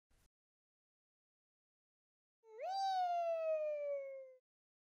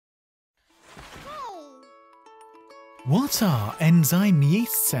What are enzyme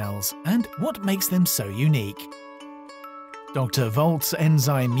yeast cells and what makes them so unique? Dr. Wolz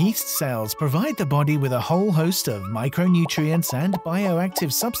enzyme yeast cells provide the body with a whole host of micronutrients and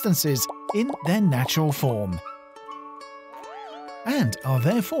bioactive substances in their natural form, and are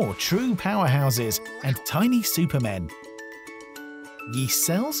therefore true powerhouses and tiny supermen. Yeast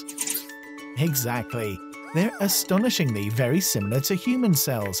cells? Exactly. They're astonishingly very similar to human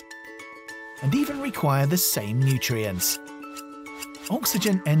cells, and even require the same nutrients.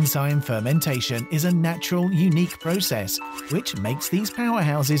 Oxygen enzyme fermentation is a natural, unique process which makes these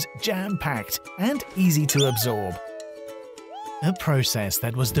powerhouses jam-packed and easy to absorb. A process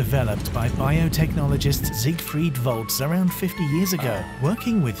that was developed by biotechnologist Siegfried Wolz around 50 years ago.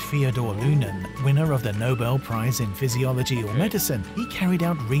 Working with Fyodor Lunin, winner of the Nobel Prize in Physiology or Medicine, he carried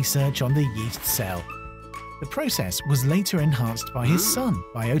out research on the yeast cell. The process was later enhanced by his son,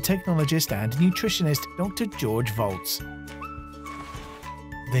 biotechnologist and nutritionist Dr. George Wolz.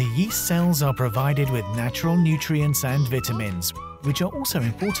 The yeast cells are provided with natural nutrients and vitamins, which are also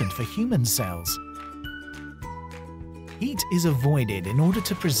important for human cells. Heat is avoided in order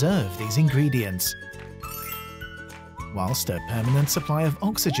to preserve these ingredients, whilst a permanent supply of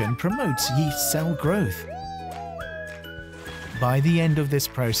oxygen promotes yeast cell growth. By the end of this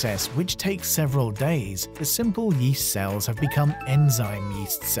process, which takes several days, the simple yeast cells have become enzyme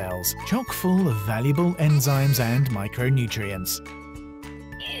yeast cells, chock full of valuable enzymes and micronutrients.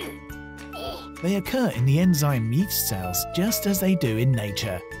 They occur in the enzyme yeast cells just as they do in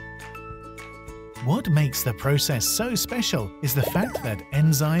nature. What makes the process so special is the fact that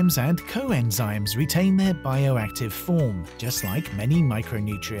enzymes and coenzymes retain their bioactive form, just like many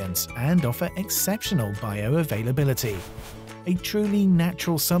micronutrients, and offer exceptional bioavailability. A truly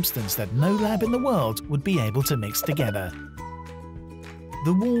natural substance that no lab in the world would be able to mix together.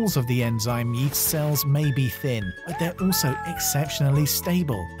 The walls of the enzyme yeast cells may be thin, but they're also exceptionally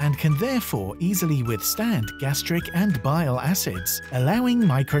stable and can therefore easily withstand gastric and bile acids, allowing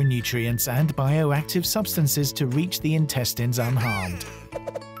micronutrients and bioactive substances to reach the intestines unharmed,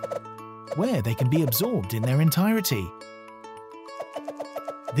 where they can be absorbed in their entirety.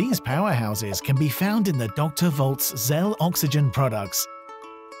 These powerhouses can be found in the Dr. Wolz Zell Oxygen products.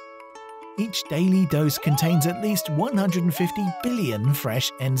 Each daily dose contains at least 150 billion fresh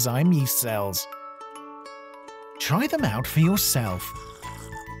enzyme yeast cells. Try them out for yourself.